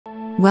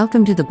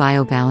Welcome to the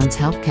BioBalance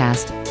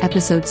Healthcast,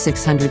 episode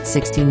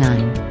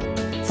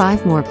 669.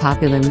 5 more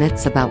popular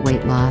myths about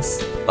weight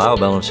loss.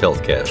 BioBalance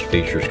Healthcast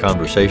features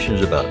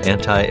conversations about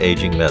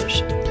anti-aging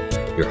medicine.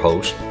 Your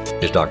host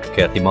is Dr.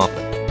 Kathy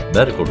Moppin,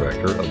 Medical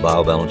Director of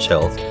BioBalance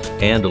Health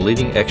and a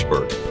leading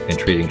expert in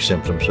treating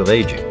symptoms of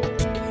aging.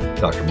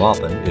 Dr.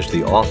 Moppin is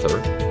the author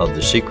of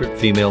The Secret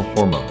Female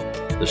Hormone,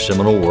 the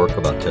seminal work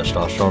about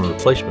testosterone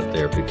replacement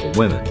therapy for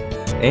women,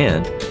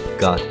 and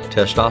Got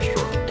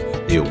Testosterone,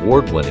 the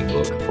award-winning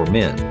book for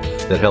men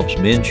that helps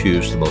men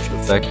choose the most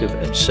effective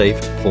and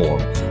safe form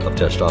of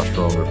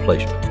testosterone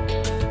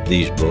replacement.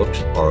 These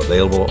books are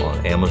available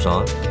on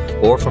Amazon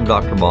or from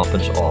Dr.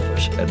 Moppin's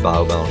office at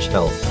BioBalance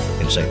Health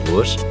in St.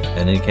 Louis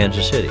and in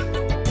Kansas City.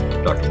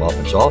 Dr.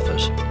 Moppin's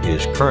office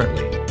is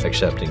currently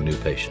accepting new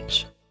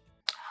patients.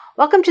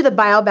 Welcome to the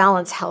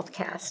BioBalance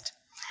Healthcast.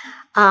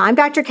 I'm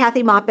Dr.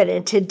 Kathy Moppin,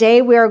 and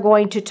today we are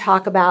going to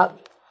talk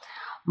about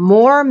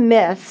more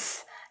myths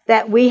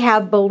that we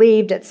have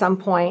believed at some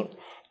point,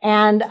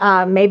 and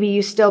maybe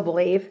you still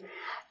believe,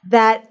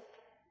 that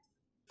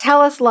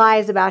tell us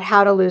lies about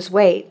how to lose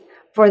weight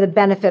for the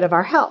benefit of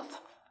our health.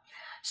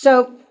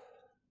 So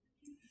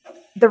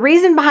the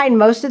reason behind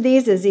most of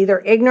these is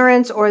either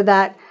ignorance or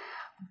that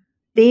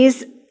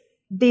these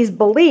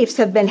beliefs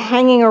have been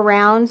hanging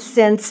around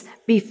since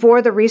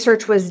before the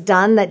research was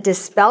done that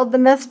dispelled the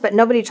myths, but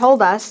nobody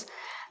told us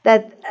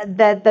that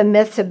the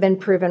myths have been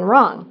proven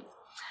wrong.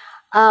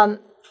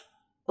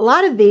 A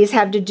lot of these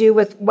have to do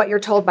with what you're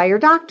told by your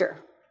doctor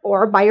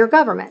or by your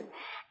government.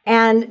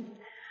 And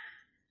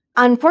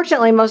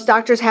unfortunately, most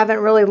doctors haven't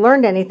really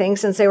learned anything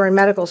since they were in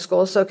medical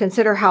school, so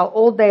consider how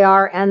old they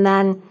are and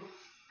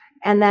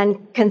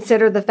then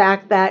consider the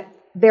fact that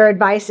their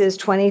advice is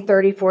 20,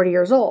 30, 40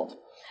 years old.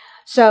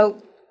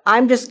 So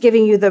I'm just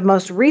giving you the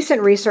most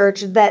recent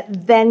research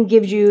that then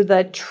gives you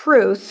the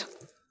truth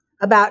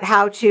about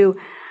how to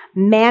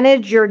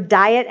manage your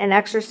diet and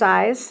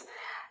exercise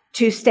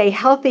to stay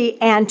healthy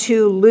and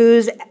to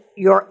lose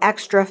your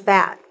extra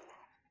fat.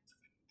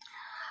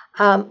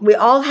 We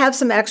all have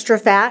some extra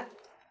fat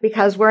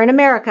because we're in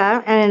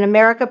America, and in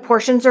America,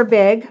 portions are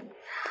big,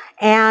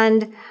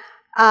 and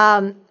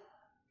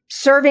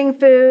serving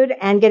food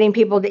and getting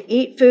people to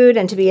eat food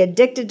and to be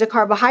addicted to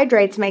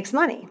carbohydrates makes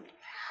money.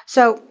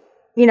 So,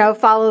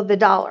 follow the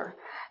dollar.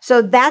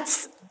 So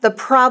that's the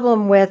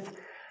problem with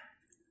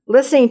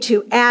listening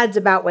to ads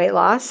about weight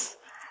loss,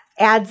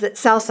 ads that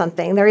sell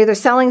something. They're either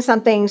selling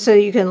something so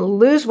you can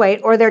lose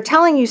weight, or they're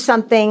telling you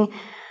something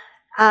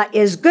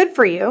is good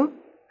for you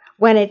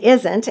when it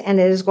isn't, and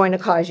it is going to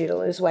cause you to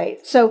lose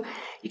weight. So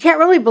you can't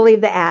really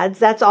believe the ads.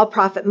 That's all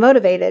profit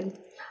motivated.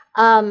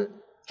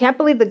 Can't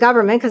believe the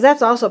government, because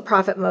that's also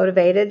profit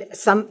motivated.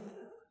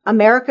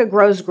 America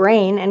grows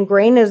grain, and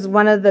grain is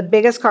one of the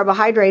biggest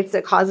carbohydrates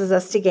that causes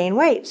us to gain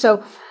weight.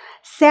 So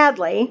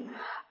sadly,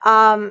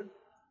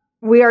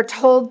 we are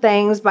told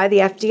things by the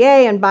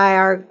FDA and by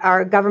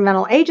our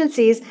governmental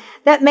agencies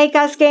that make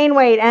us gain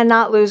weight and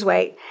not lose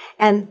weight.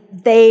 And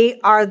they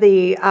are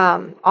the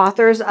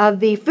authors of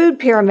the food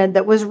pyramid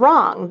that was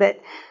wrong,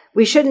 that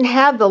we shouldn't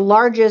have the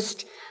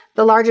largest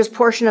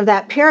portion of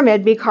that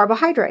pyramid be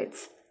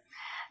carbohydrates.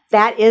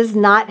 That is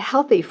not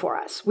healthy for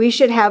us. We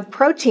should have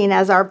protein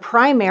as our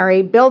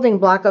primary building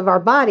block of our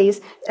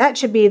bodies. That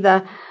should be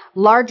the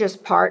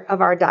largest part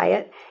of our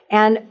diet.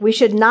 And we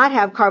should not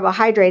have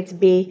carbohydrates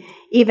be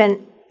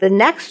even the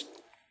next,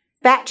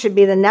 fat should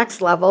be the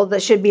next level,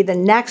 that should be the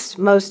next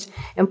most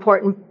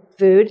important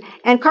food.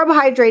 And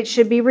carbohydrates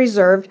should be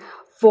reserved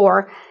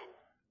for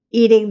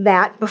eating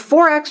that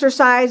before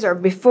exercise or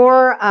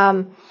before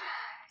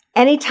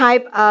any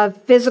type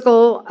of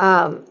physical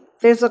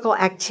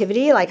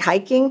activity like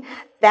hiking.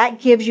 That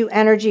gives you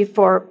energy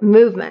for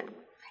movement.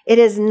 It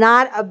is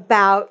not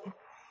about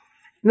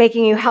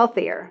making you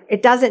healthier.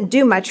 It doesn't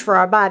do much for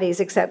our bodies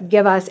except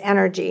give us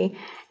energy.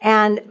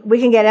 And we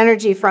can get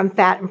energy from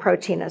fat and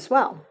protein as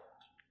well.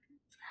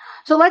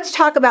 So let's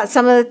talk about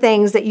some of the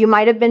things that you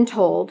might have been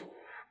told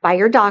by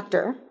your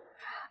doctor.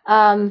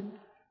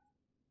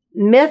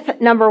 Myth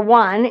number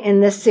 1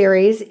 in this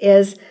series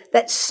is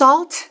that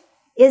salt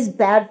is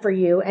bad for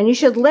you, and you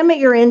should limit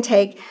your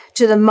intake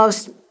to the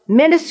most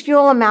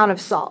minuscule amount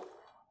of salt.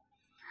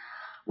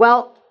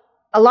 Well,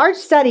 a large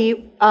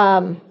study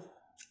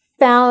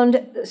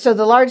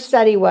the large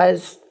study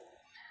was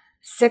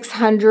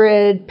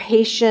 600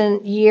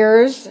 patient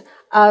years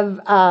of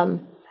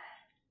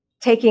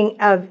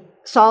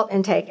salt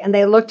intake, and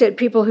they looked at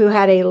people who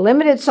had a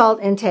limited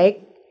salt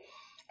intake,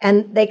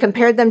 and they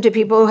compared them to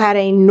people who had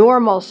a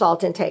normal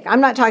salt intake. I'm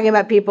not talking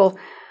about people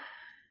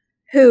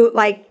who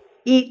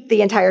eat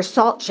the entire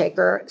salt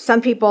shaker.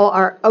 Some people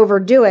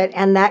overdo it,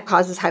 and that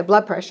causes high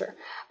blood pressure.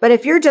 But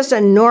if you're just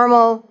a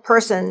normal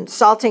person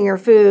salting your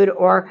food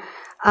or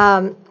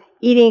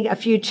eating a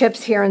few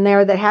chips here and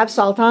there that have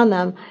salt on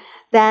them,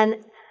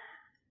 then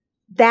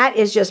that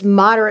is just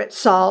moderate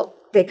salt.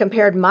 They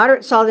compared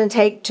moderate salt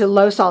intake to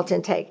low salt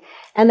intake.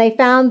 And they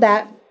found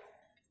that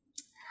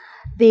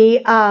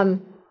the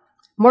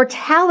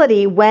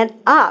mortality went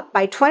up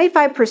by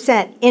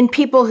 25% in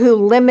people who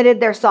limited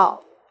their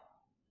salt.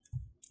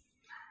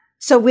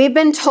 So we've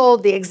been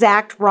told the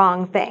exact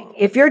wrong thing.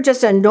 If you're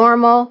just a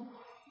normal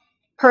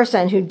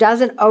person who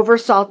doesn't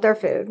oversalt their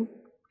food,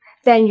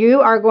 then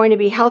you are going to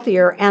be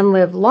healthier and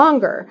live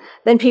longer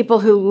than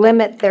people who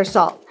limit their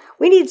salt.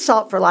 We need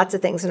salt for lots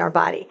of things in our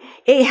body.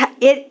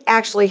 It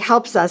actually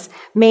helps us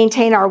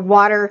maintain our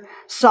water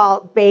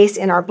salt base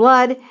in our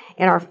blood,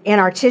 in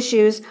our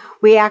tissues.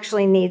 We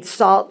actually need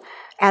salt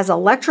as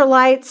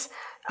electrolytes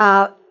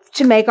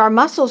to make our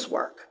muscles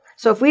work.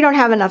 So if we don't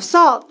have enough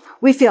salt,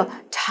 we feel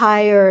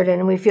tired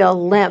and we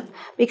feel limp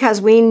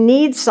because we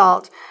need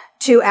salt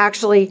to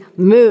actually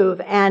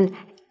move and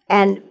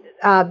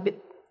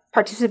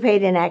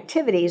participate in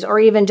activities or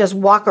even just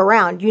walk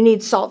around. You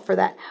need salt for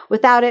that.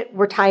 Without it,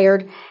 we're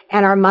tired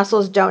and our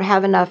muscles don't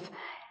have enough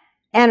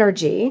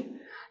energy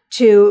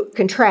to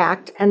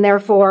contract, and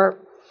therefore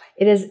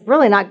it is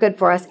really not good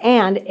for us,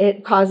 and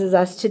it causes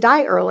us to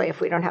die early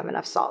if we don't have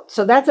enough salt.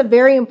 So that's a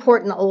very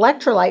important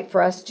electrolyte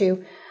for us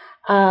to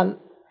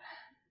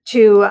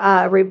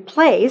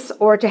replace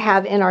or to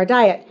have in our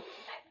diet.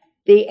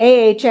 The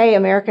AHA,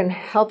 American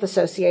Health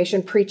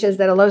Association, preaches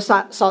that a low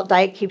salt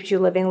diet keeps you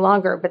living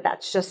longer, but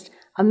that's just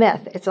a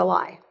myth. It's a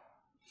lie.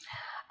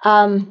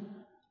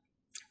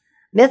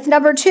 Myth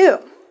number 2,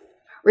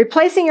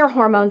 replacing your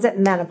hormones at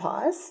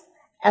menopause,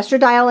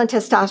 estradiol and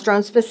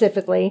testosterone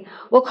specifically,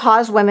 will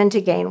cause women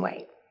to gain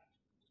weight.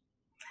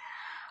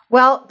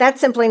 Well, that's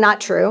simply not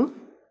true,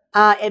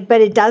 but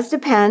it does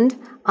depend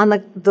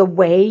on the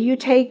way you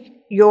take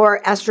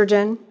your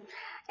estrogen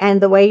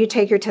and the way you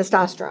take your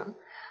testosterone.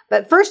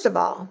 But first of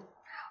all,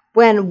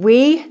 when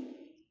we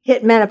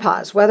hit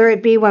menopause, whether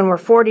it be when we're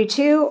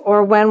 42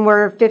 or when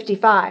we're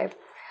 55,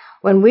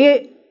 when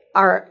we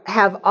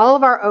have all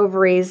of our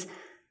ovaries,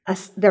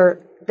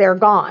 they're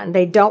gone.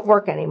 They don't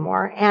work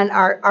anymore. And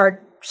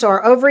so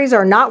our ovaries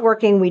are not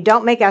working. We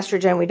don't make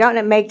estrogen. We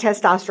don't make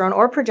testosterone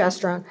or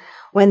progesterone.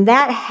 When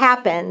that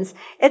happens,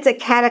 it's a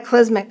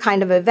cataclysmic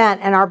kind of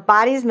event, and our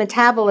body's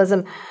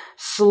metabolism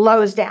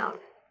slows down.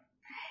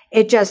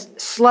 It just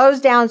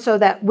slows down so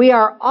that we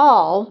are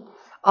all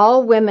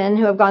women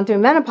who have gone through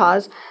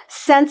menopause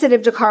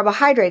sensitive to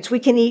carbohydrates. We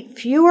can eat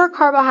fewer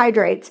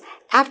carbohydrates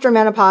after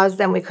menopause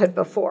than we could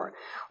before.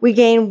 We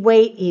gain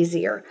weight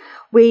easier.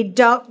 We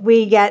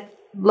get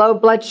low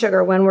blood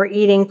sugar when we're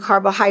eating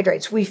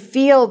carbohydrates. We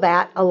feel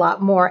that a lot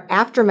more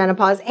after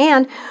menopause,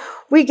 and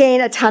we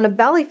gain a ton of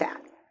belly fat.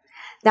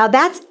 Now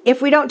that's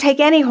if we don't take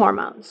any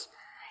hormones.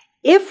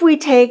 If we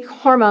take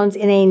hormones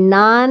in a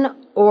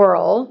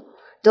non-oral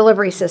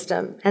delivery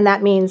system, and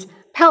that means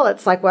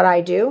pellets like what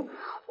I do,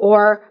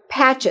 or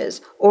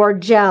patches, or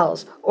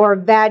gels, or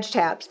vag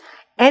tabs,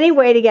 any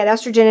way to get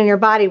estrogen in your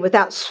body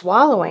without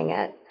swallowing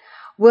it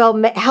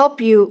will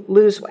help you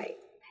lose weight.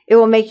 It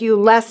will make you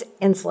less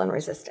insulin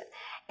resistant.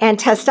 And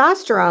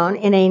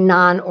testosterone in a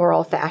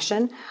non-oral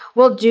fashion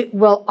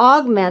will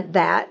augment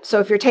that. So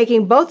if you're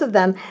taking both of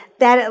them,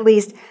 that at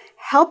least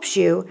helps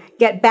you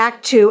get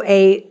back to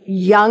a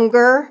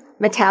younger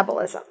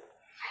metabolism.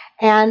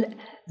 And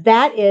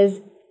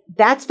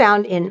that's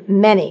found in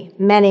many,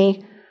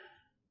 many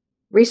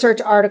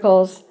research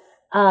articles.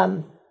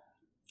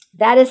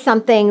 That is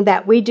something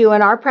that we do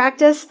in our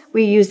practice.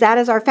 We use that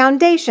as our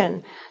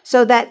foundation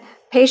so that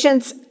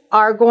patients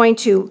are going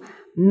to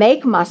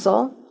make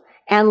muscle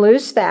and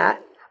lose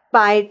fat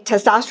by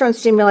testosterone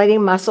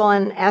stimulating muscle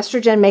and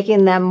estrogen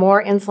making them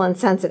more insulin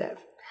sensitive.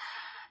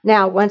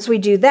 Now, once we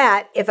do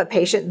that, if a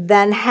patient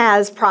then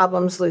has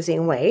problems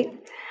losing weight,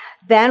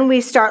 then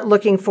we start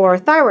looking for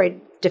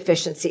thyroid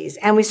deficiencies,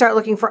 and we start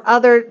looking for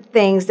other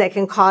things that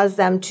can cause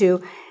them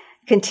to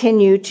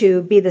continue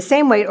to be the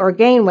same weight or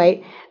gain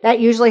weight. That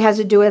usually has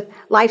to do with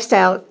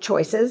lifestyle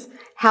choices,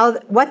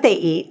 what they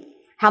eat,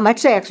 how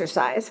much they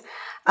exercise,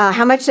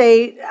 how much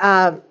they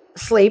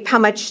sleep, how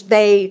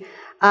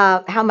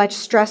much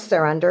stress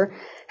they're under,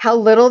 how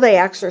little they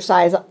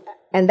exercise,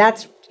 and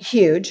that's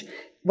huge.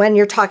 When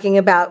you're talking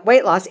about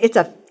weight loss,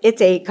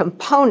 it's a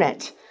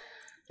component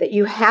that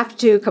you have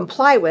to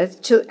comply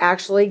with to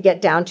actually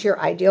get down to your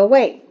ideal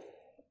weight.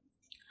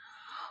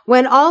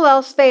 When all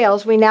else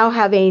fails, we now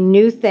have a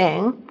new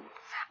thing,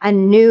 a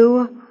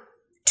new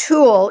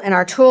tool in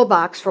our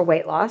toolbox for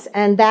weight loss,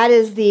 and that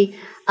is the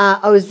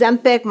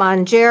Ozempic,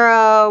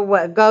 Mounjaro,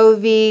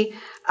 Wegovy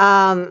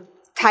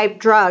type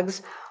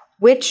drugs,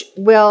 which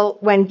will,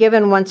 when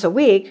given once a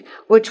week,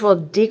 which will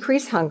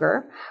decrease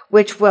hunger,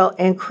 which will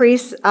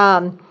increase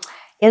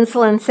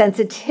insulin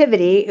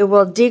sensitivity. It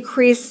will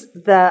decrease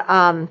the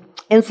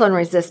insulin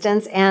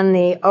resistance and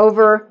the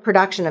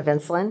overproduction of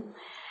insulin.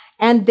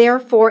 And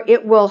therefore,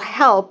 it will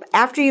help,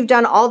 after you've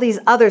done all these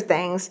other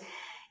things,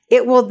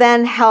 it will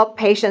then help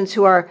patients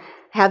who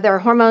have their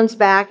hormones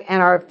back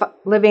and are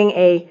living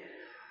a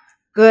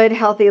good,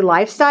 healthy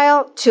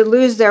lifestyle to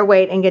lose their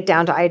weight and get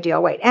down to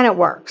ideal weight. And it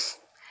works.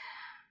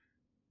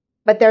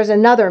 But there's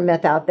another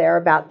myth out there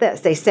about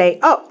this. They say,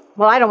 oh,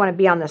 well, I don't want to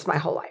be on this my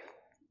whole life.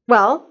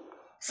 Well,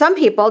 some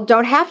people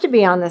don't have to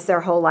be on this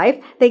their whole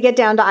life. They get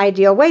down to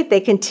ideal weight.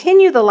 They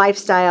continue the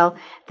lifestyle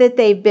that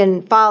they've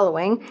been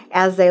following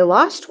as they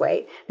lost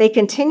weight. They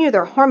continue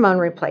their hormone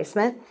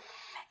replacement.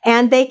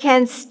 and they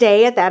can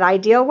stay at that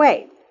ideal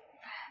weight.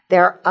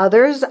 There are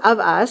others of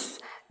us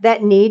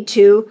that need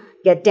to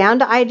get down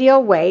to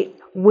ideal weight,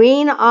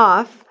 wean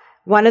off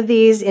one of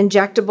these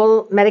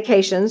injectable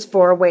medications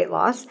for weight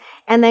loss,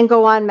 and then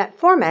go on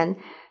metformin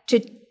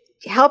to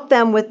help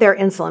them with their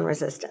insulin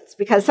resistance.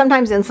 Because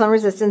sometimes insulin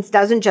resistance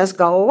doesn't just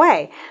go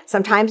away.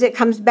 Sometimes it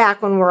comes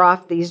back when we're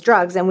off these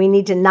drugs, and we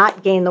need to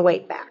not gain the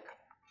weight back.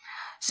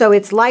 So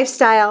it's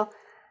lifestyle,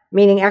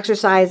 meaning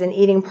exercise and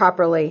eating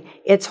properly.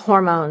 It's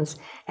hormones,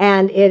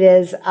 and it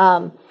is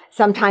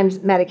sometimes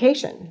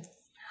medication.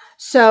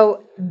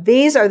 So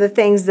these are the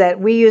things that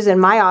we use in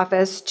my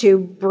office to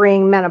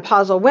bring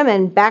menopausal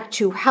women back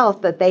to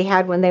health that they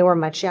had when they were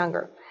much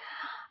younger.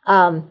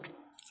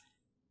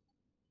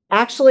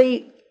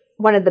 Actually,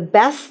 one of the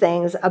best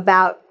things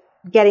about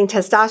getting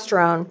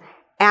testosterone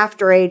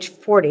after age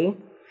 40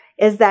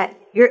 is that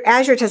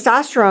as your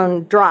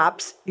testosterone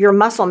drops, your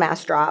muscle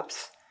mass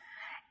drops,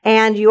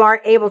 and you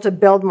aren't able to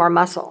build more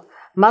muscle.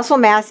 Muscle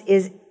mass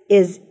is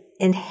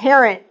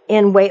inherent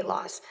in weight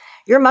loss.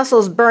 Your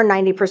muscles burn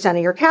 90%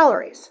 of your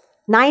calories.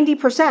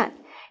 90%.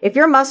 If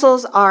your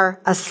muscles are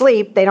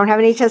asleep, they don't have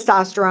any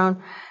testosterone,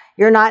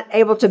 you're not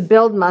able to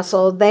build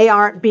muscle, they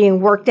aren't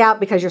being worked out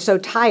because you're so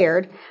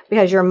tired,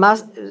 because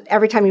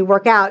every time you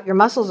work out, your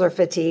muscles are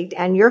fatigued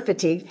and you're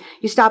fatigued,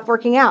 you stop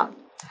working out.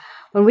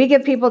 When we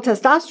give people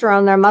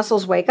testosterone, their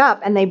muscles wake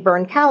up and they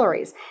burn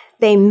calories.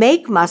 They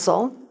make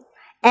muscle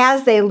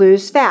as they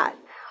lose fat.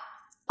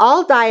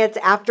 All diets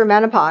after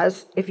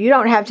menopause, if you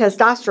don't have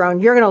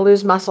testosterone, you're going to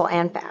lose muscle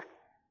and fat.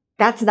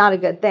 That's not a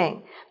good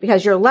thing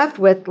because you're left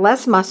with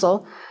less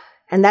muscle,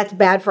 and that's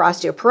bad for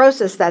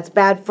osteoporosis. That's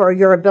bad for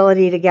your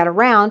ability to get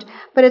around,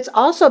 but it's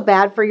also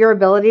bad for your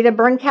ability to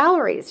burn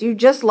calories. You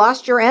just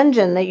lost your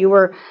engine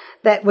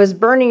that was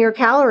burning your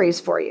calories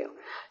for you.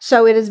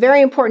 So it is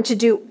very important to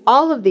do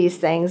all of these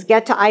things,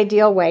 get to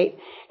ideal weight,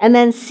 and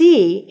then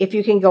see if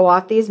you can go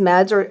off these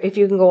meds or if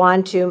you can go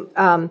on to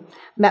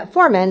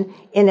metformin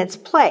in its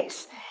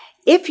place.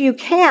 If you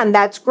can,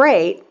 that's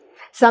great.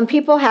 Some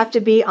people have to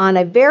be on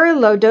a very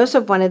low dose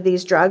of one of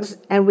these drugs,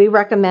 and we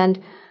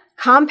recommend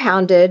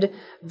compounded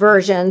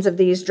versions of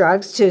these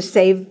drugs to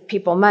save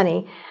people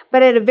money,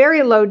 but at a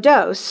very low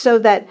dose so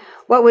that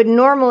what would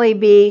normally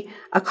be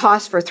a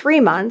cost for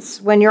 3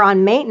 months when you're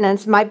on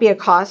maintenance might be the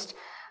cost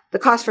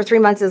for 3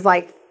 months is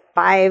like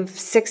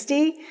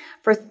 $560,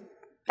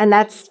 and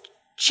that's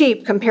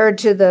cheap compared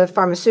to the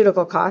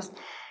pharmaceutical cost.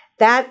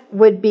 That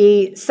would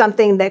be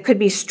something that could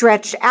be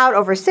stretched out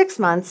over 6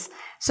 months,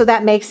 so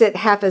that makes it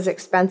half as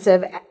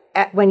expensive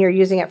when you're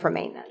using it for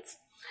maintenance.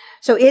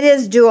 So it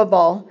is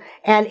doable,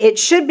 and it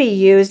should be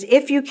used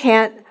if you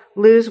can't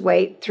lose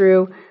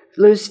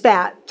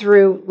fat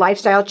through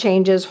lifestyle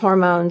changes,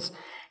 hormones,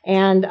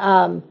 and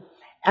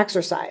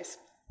exercise.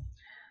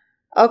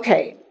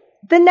 Okay,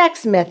 the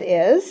next myth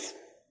is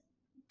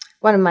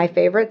one of my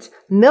favorites.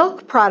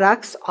 Milk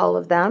products, all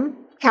of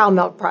them, cow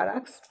milk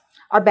products,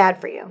 are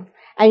bad for you,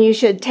 and you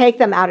should take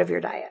them out of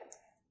your diet.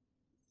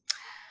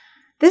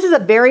 This is a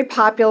very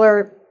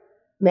popular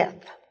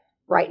myth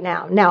right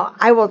now. Now,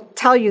 I will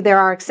tell you there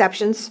are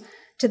exceptions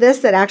to this,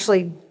 that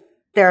actually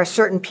there are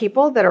certain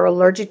people that are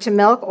allergic to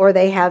milk, or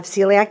they have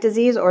celiac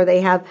disease, or they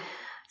have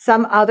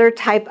some other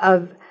type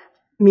of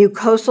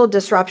mucosal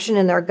disruption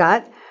in their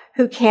gut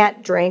who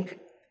can't drink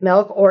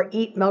milk or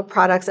eat milk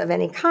products of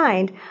any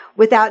kind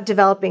without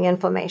developing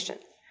inflammation.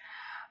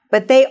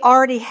 But they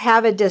already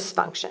have a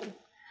dysfunction.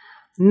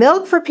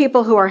 Milk for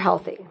people who are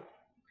healthy.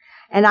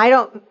 And I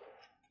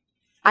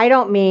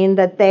don't mean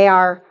that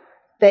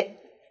that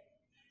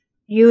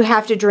you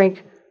have to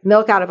drink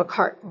milk out of a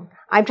carton.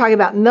 I'm talking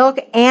about milk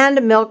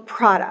and milk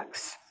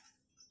products.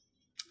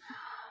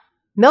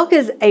 Milk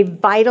is a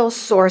vital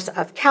source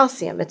of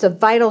calcium. It's a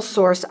vital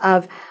source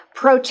of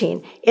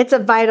protein. It's a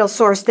vital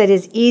source that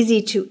is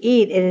easy to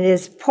eat, and it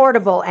is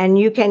portable, and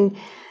you can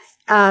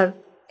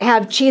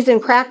have cheese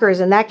and crackers,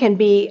 and that can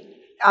be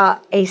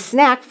a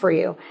snack for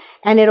you.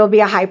 And it'll be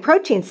a high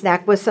protein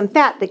snack with some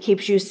fat that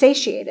keeps you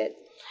satiated.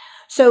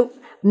 So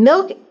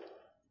milk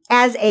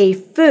as a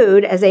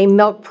food, as a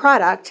milk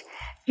product,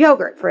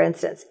 yogurt, for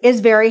instance, is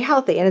very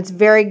healthy, and it's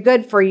very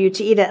good for you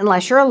to eat it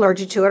unless you're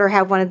allergic to it or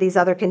have one of these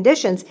other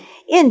conditions.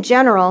 In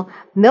general,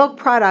 milk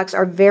products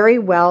are very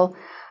well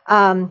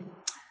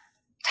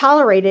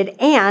tolerated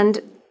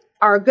and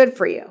are good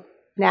for you.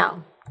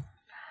 Now,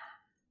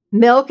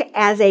 milk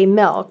as a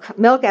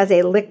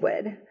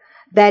liquid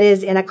that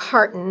is in a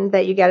carton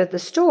that you get at the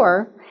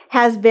store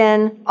has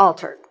been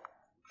altered.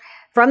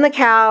 From the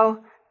cow,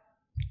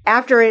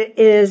 after it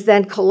is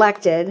then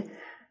collected,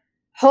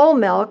 whole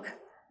milk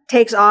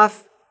takes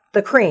off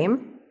the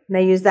cream.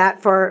 They use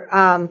that for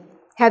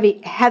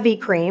heavy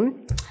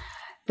cream.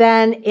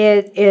 Then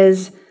it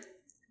is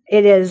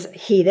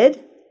heated,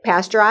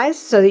 pasteurized,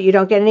 so that you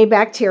don't get any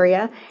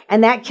bacteria,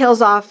 and that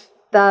kills off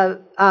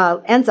the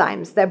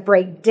enzymes that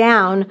break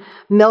down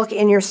milk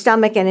in your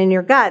stomach and in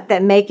your gut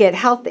that make it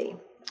healthy.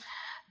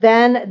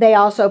 Then they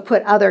also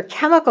put other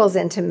chemicals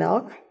into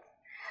milk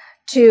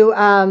to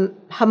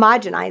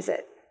homogenize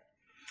it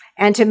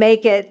and to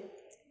make it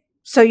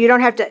so you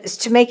don't have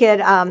to make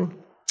it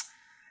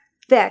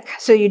thick,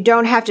 so you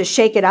don't have to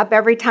shake it up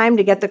every time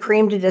to get the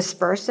cream to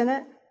disperse in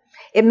it.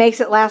 It makes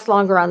it last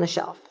longer on the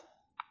shelf.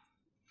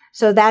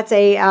 So that's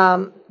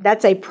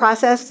a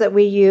process that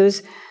we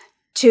use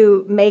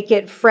to make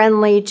it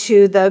friendly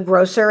to the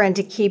grocer and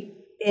to keep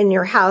in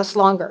your house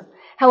longer.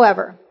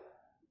 However,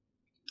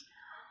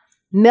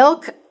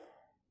 milk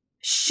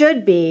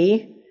should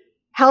be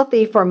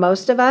healthy for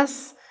most of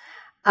us,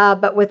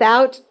 but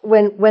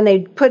when they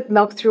put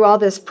milk through all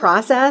this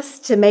process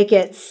to make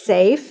it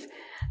safe,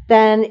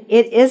 then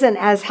it isn't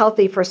as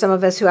healthy for some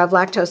of us who have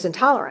lactose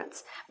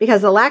intolerance,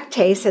 because the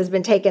lactase has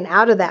been taken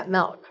out of that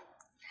milk.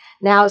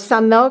 Now,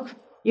 some milk,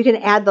 you can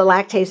add the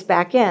lactase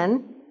back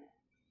in,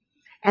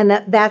 and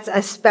that's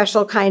a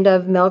special kind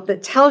of milk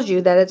that tells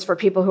you that it's for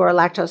people who are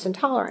lactose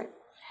intolerant.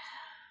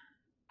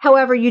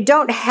 However, you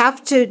don't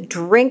have to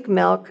drink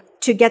milk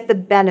to get the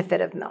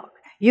benefit of milk.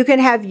 You can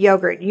have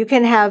yogurt. You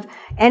can have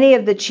any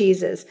of the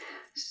cheeses,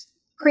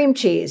 cream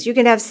cheese. You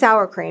can have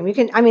sour cream.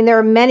 There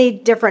are many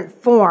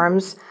different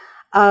forms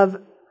of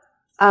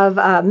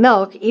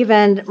milk,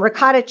 even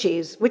ricotta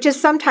cheese, which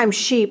is sometimes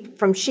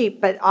from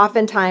sheep, but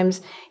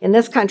oftentimes in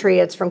this country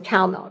it's from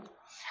cow milk.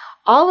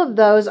 All of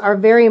those are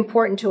very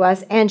important to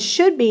us and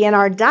should be in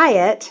our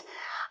diet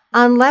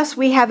unless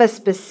we have a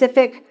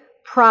specific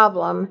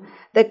problem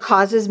that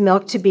causes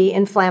milk to be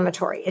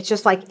inflammatory. It's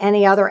just like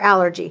any other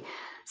allergy.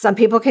 Some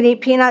people can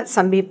eat peanuts,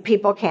 some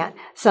people can't.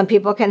 Some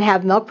people can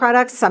have milk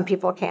products, some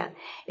people can't.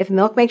 If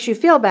milk makes you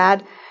feel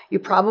bad, you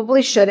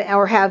probably shouldn't,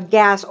 or have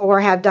gas or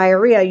have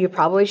diarrhea, you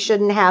probably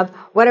shouldn't have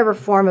whatever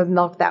form of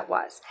milk that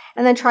was.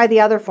 And then try the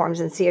other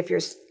forms and see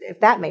if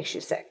that makes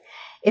you sick.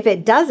 If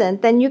it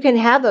doesn't, then you can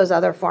have those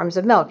other forms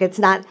of milk. It's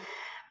not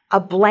a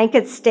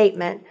blanket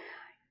statement.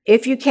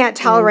 If you can't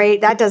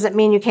tolerate, that doesn't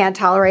mean you can't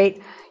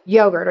tolerate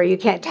yogurt or you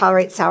can't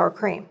tolerate sour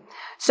cream.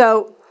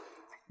 So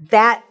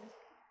that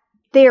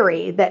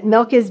theory that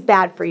milk is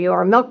bad for you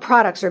or milk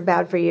products are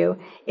bad for you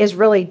is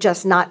really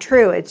just not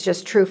true. It's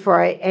just true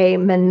for a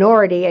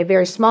minority, a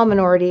very small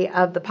minority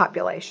of the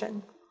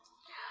population.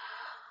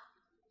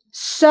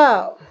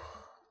 So,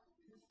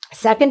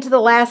 second to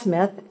the last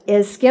myth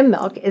is skim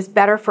milk is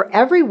better for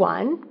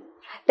everyone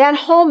than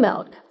whole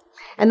milk.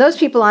 And those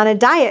people on a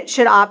diet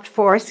should opt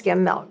for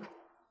skim milk.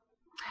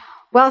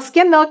 Well,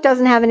 skim milk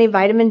doesn't have any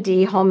vitamin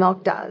D, whole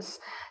milk does.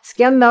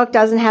 Skim milk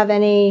doesn't have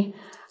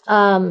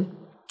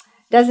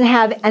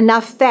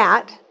enough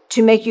fat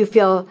to make you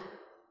feel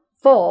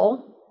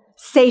full,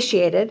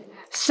 satiated,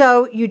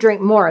 so you drink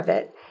more of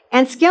it.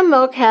 And skim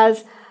milk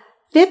has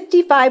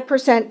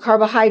 55%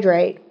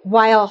 carbohydrate,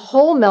 while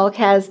whole milk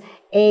has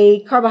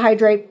a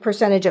carbohydrate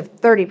percentage of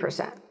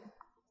 30%.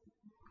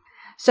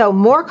 So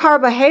more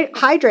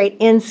carbohydrate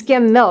in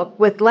skim milk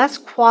with less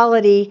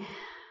quality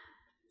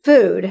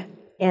food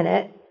in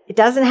it. It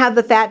doesn't have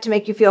the fat to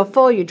make you feel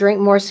full. You drink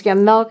more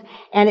skim milk,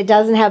 and it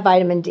doesn't have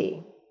vitamin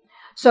D.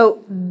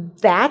 So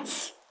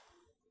that's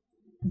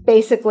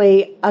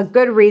basically a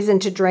good reason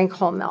to drink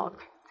whole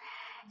milk.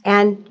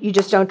 And you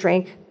just don't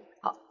drink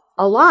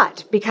a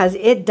lot because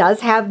it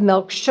does have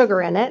milk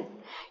sugar in it.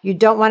 You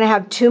don't want to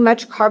have too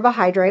much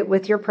carbohydrate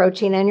with your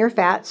protein and your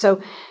fat.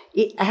 So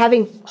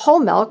having whole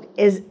milk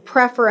is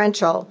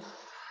preferential,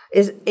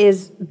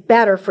 is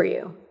better for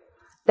you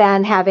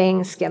than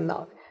having skim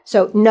milk.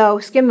 So no,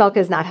 skim milk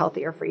is not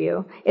healthier for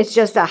you. It's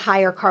just a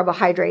higher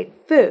carbohydrate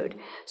food.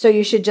 So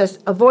you should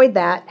just avoid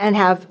that and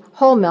have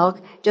whole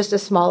milk, just a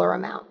smaller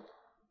amount.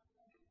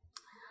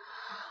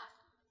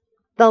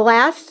 The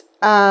last,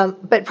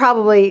 but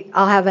probably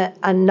I'll have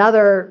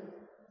another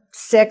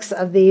 6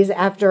 of these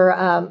after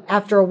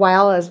a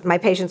while as my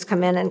patients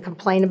come in and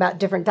complain about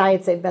different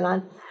diets they've been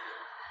on.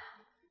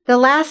 The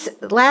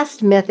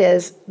last myth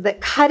is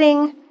that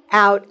cutting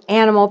out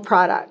animal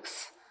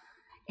products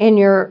in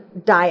your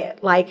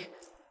diet, like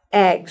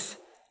eggs,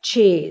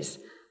 cheese,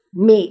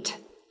 meat,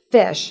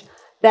 fish,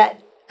 that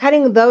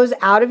cutting those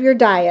out of your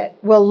diet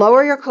will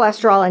lower your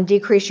cholesterol and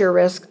decrease your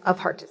risk of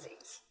heart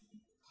disease.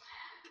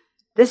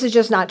 This is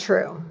just not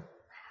true.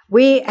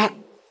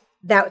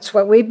 That's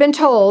what we've been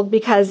told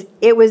because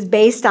it was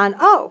based on,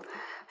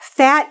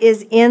 fat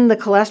is in the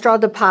cholesterol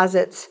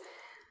deposits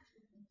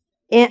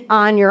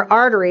on your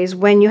arteries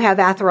when you have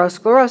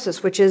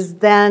atherosclerosis, which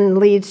then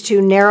leads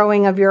to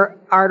narrowing of your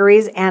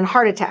arteries and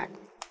heart attack.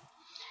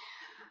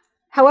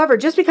 However,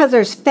 just because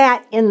there's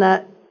fat in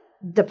the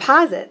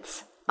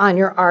deposits on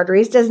your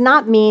arteries does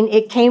not mean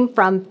it came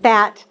from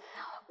fat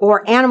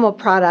or animal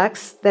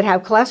products that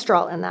have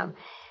cholesterol in them.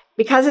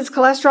 Because it's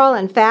cholesterol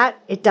and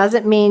fat, it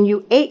doesn't mean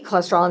you ate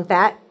cholesterol and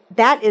fat.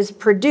 That is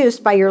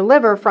produced by your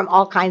liver from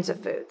all kinds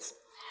of foods.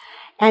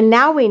 And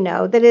now we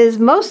know that it is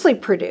mostly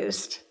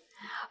produced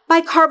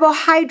by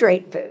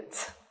carbohydrate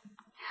foods.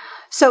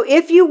 So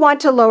if you want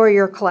to lower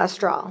your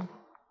cholesterol,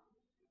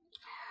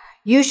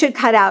 you should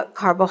cut out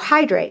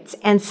carbohydrates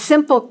and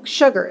simple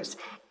sugars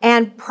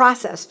and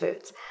processed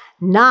foods,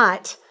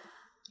 not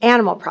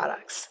animal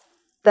products.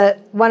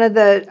 One of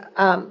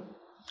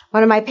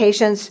my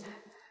patients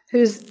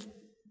who's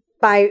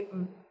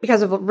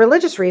because of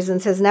religious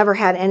reasons has never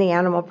had any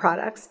animal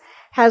products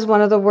has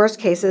one of the worst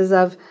cases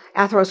of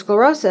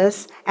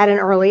atherosclerosis at an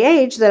early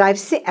age that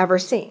I've ever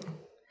seen.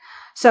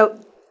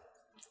 So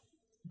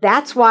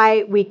that's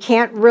why we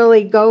can't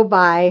really go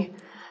by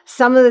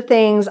some of the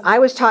things I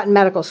was taught in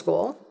medical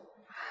school,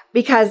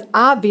 because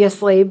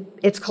obviously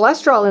it's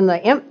cholesterol in the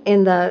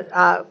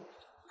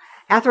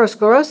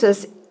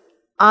atherosclerosis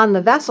on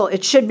the vessel.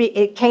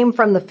 It came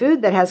from the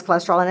food that has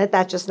cholesterol in it.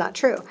 That's just not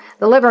true.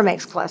 The liver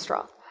makes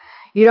cholesterol.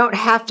 You don't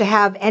have to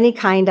have any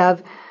kind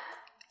of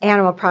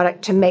animal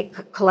product to make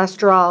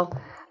cholesterol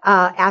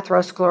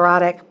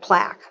atherosclerotic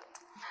plaque.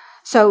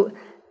 So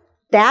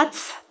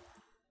that's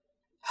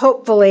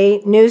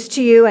hopefully news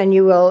to you, and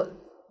you will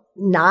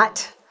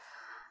not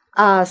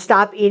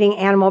stop eating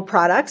animal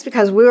products,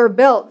 because we were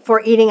built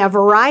for eating a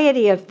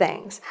variety of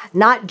things,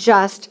 not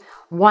just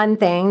one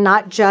thing,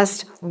 not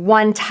just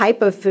one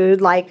type of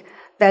food like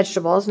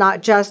vegetables,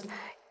 not just,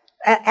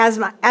 as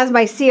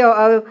my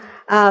COO,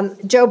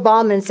 Joe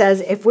Ballman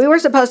says, if we were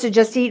supposed to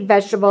just eat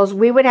vegetables,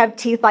 we would have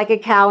teeth like a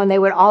cow and they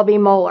would all be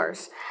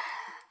molars.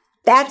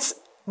 That's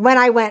when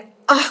I went,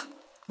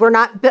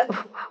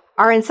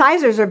 our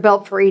incisors are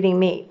built for eating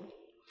meat.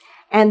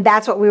 And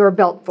that's what we were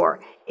built for.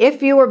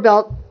 If you were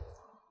built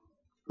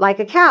like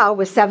a cow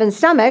with 7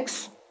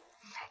 stomachs,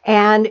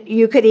 and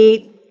you could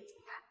eat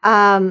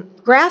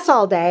grass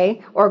all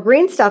day or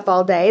green stuff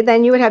all day,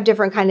 then you would have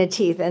different kind of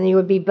teeth and you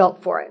would be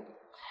built for it.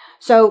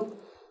 So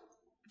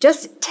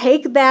just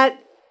take that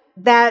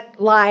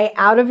lie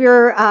out of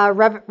your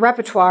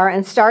repertoire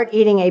and start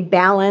eating a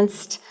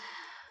balanced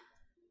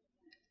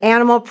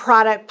animal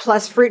product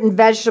plus fruit and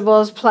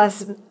vegetables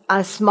plus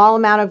a small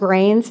amount of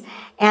grains,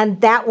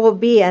 and that will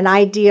be an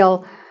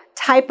ideal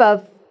type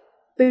of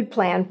food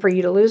plan for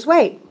you to lose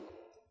weight.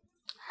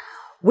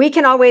 We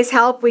can always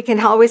help. We can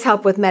always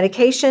help with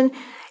medication.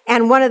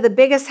 And one of the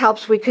biggest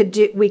helps we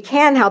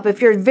can help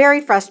if you're very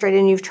frustrated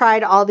and you've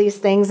tried all these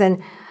things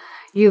and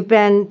you've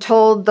been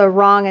told the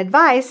wrong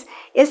advice,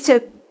 is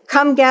to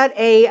come get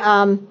a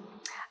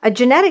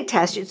genetic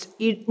test.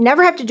 You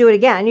never have to do it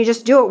again. You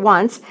just do it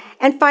once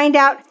and find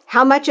out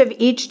how much of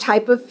each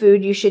type of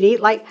food you should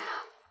eat. Like,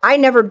 I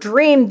never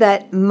dreamed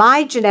that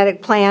my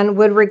genetic plan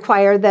would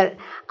require that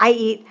I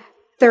eat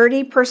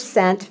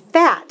 30%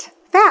 fat.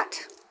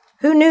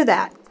 Who knew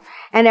that?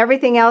 And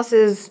everything else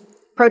is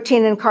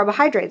protein and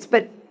carbohydrates.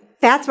 But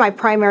that's my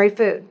primary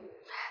food.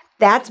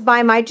 That's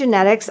by my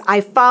genetics. I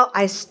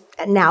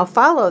now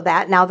follow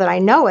that now that I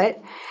know it.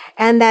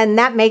 And then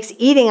that makes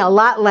eating a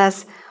lot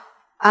less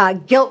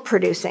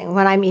guilt-producing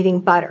when I'm eating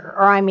butter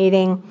or I'm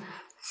eating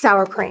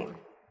sour cream.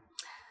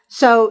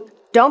 So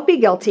don't be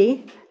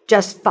guilty.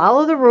 Just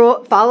follow the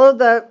rule, follow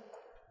the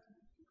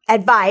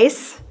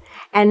advice,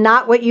 and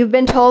not what you've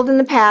been told in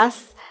the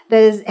past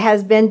that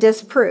has been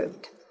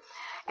disproved.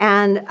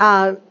 And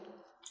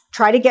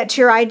try to get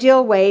to your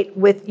ideal weight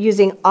with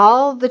using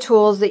all the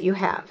tools that you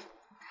have.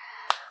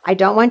 I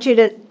don't want you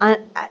to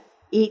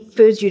eat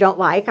foods you don't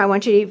like. I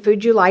want you to eat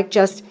food you like.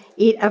 Just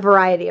eat a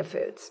variety of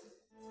foods.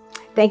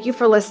 Thank you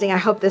for listening. I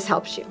hope this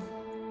helps you.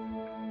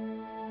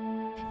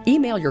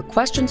 Email your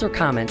questions or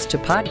comments to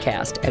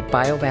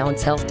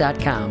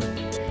podcast@biobalancehealth.com.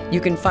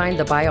 You can find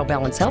the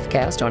BioBalance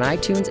Healthcast on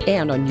iTunes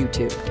and on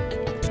YouTube.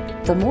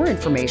 For more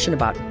information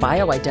about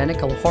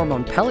bioidentical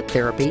hormone pellet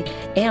therapy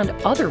and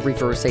other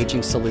reverse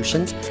aging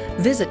solutions,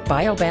 visit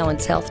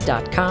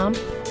biobalancehealth.com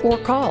or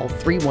call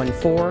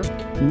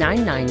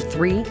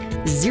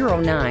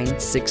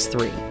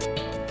 314-993-0963.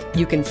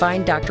 You can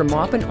find Dr.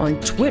 Maupin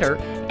on Twitter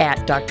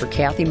 @Dr.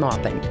 Kathy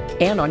Maupin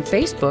and on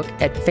Facebook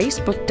at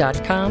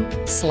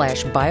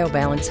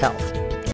facebook.com/biobalancehealth.